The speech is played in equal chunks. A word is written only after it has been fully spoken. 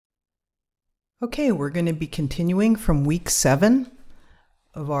Okay, we're going to be continuing from week 7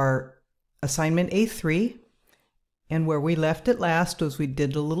 of our assignment A3. And where we left it last was we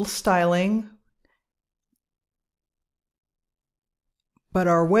did a little styling. But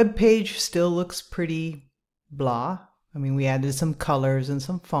our web page still looks pretty blah. I mean, we added some colors and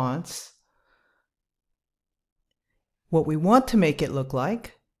some fonts. What we want to make it look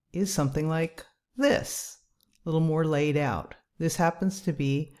like is something like this, a little more laid out. This happens to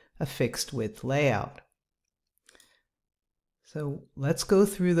be a fixed width layout. So let's go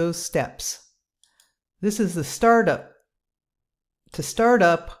through those steps. This is the startup. To start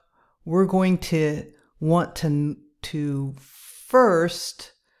up, we're going to want to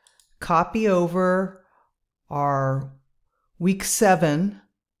first copy over our week 7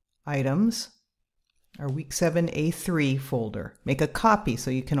 items, our week 7 A3 folder. Make a copy so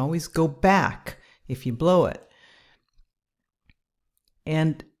you can always go back if you blow it.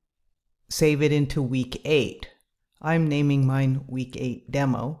 And save it into week 8. I'm naming mine week 8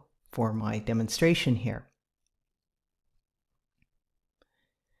 demo for my demonstration here.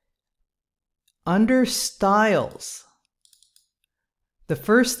 Under styles, the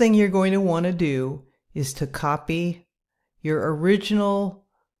first thing you're going to want to do is to copy your original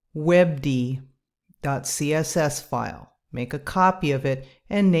webd.css file. Make a copy of it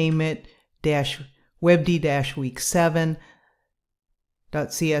and name it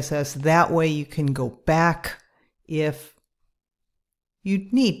webd-week7.css. That way you can go back if you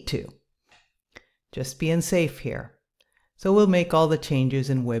need to. Just being safe here. So we'll make all the changes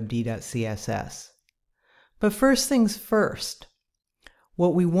in webd.css. But first things first,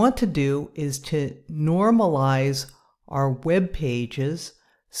 what we want to do is to normalize our web pages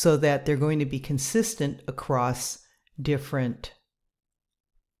so that they're going to be consistent across different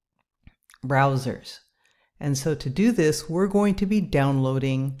browsers. And so to do this, we're going to be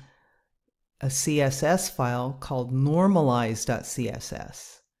downloading a CSS file called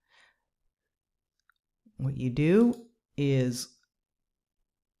normalize.css. What you do is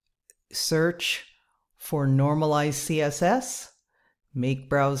search for normalize CSS, make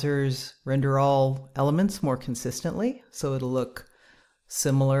browsers render all elements more consistently, so it'll look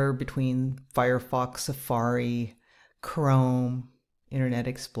similar between Firefox, Safari, Chrome, Internet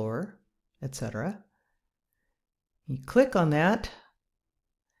Explorer, etc. You click on that,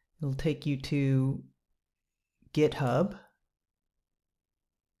 it'll take you to GitHub,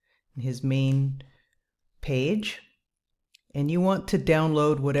 his main page, and you want to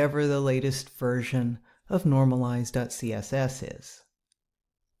download whatever the latest version of normalize.css is.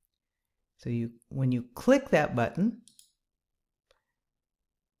 So when you click that button,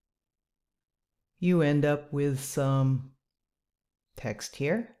 you end up with some text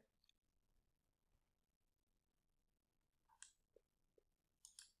here.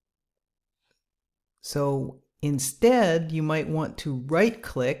 So instead, you might want to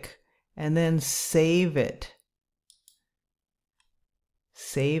right-click and then save it.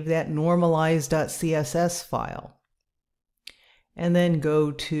 Save that normalize.css file. And then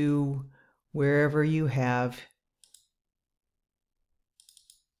go to wherever you have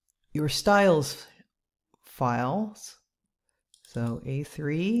your styles files. So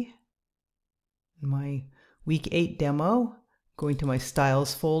A3, my week 8 demo, going to my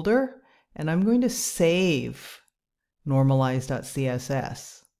styles folder, and I'm going to save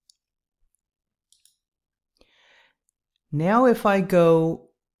normalize.css. Now if I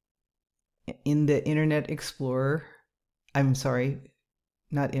go in the Internet Explorer, I'm sorry,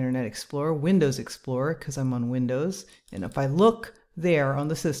 not Internet Explorer, Windows Explorer, because I'm on Windows, and if I look there on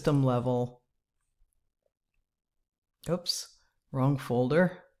the system level, oops, wrong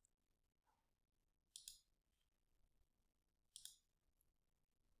folder.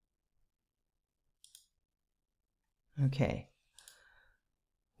 Okay,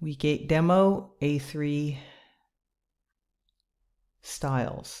 week 8 demo, A3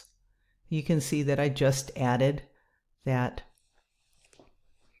 styles. You can see that I just added that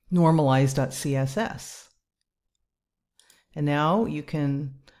normalize.css. And now you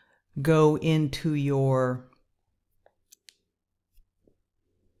can go into your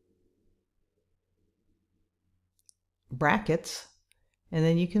brackets, and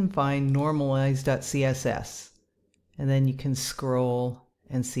then you can find normalize.css. And then you can scroll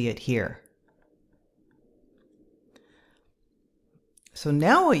and see it here. So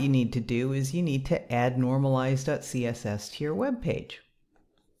now what you need to do is you need to add normalize.css to your web page.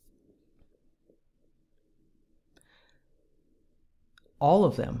 All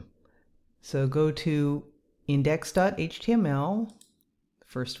of them. So go to index.html,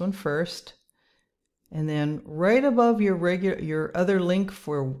 first one first, and then right above your other link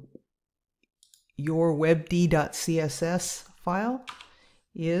for your webd.css file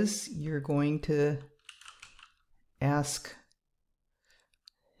is you're going to ask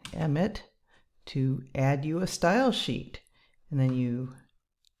Emmett to add you a style sheet. And then you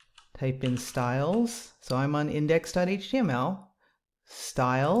type in styles. So I'm on index.html,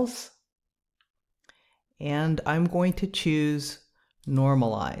 styles, and I'm going to choose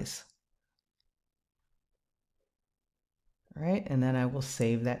normalize. All right, and then I will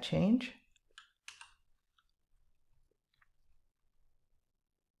save that change.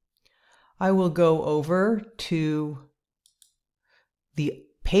 I will go over to the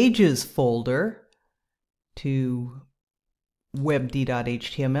pages folder to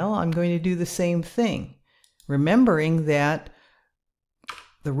webd.html. I'm going to do the same thing, remembering that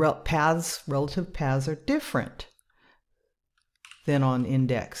the relative paths are different than on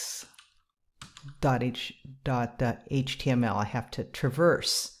index.html. I have to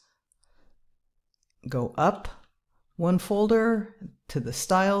traverse, go up one folder to the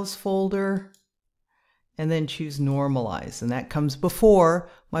styles folder, and then choose normalize, and that comes before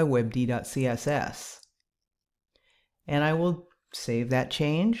my webd.css. And I will save that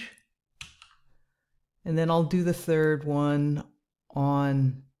change, and then I'll do the third one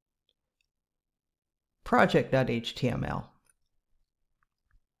on project.html.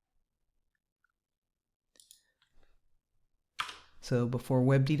 So before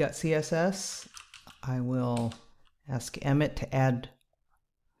webd.css, I will ask Emmett to add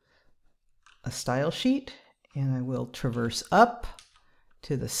a style sheet, and I will traverse up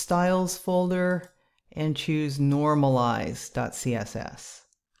to the styles folder and choose normalize.css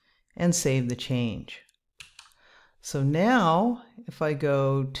and save the change. So now if I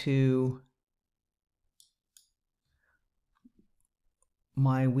go to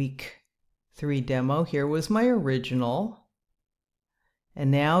my week 3 demo, here was my original.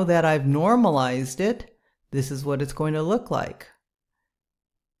 And now that I've normalized it, this is what it's going to look like.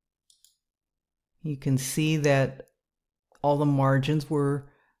 You can see that all the margins were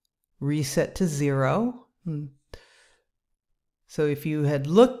reset to 0. So if you had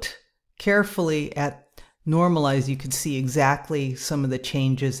looked carefully at normalize, you could see exactly some of the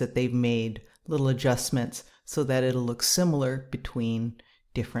changes that they've made, little adjustments, so that it'll look similar between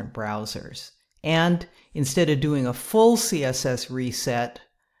different browsers. And instead of doing a full CSS reset,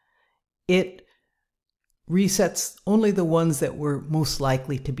 it resets only the ones that were most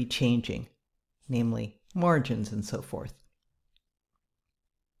likely to be changing, namely margins and so forth.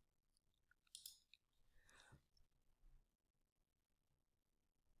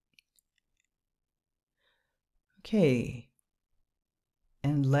 Okay,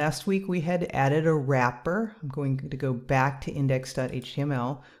 and last week we had added a wrapper. I'm going to go back to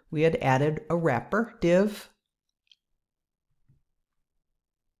index.html. We had added a wrapper div.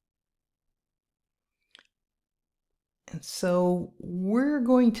 And so we're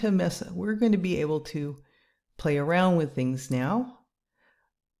going to be able to play around with things now,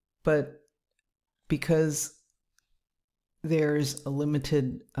 but because there's a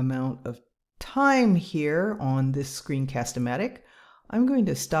limited amount of time here on this screencast-o-matic, I'm going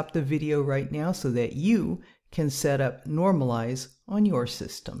to stop the video right now so that you can set up normalize on your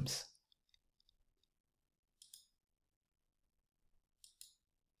systems.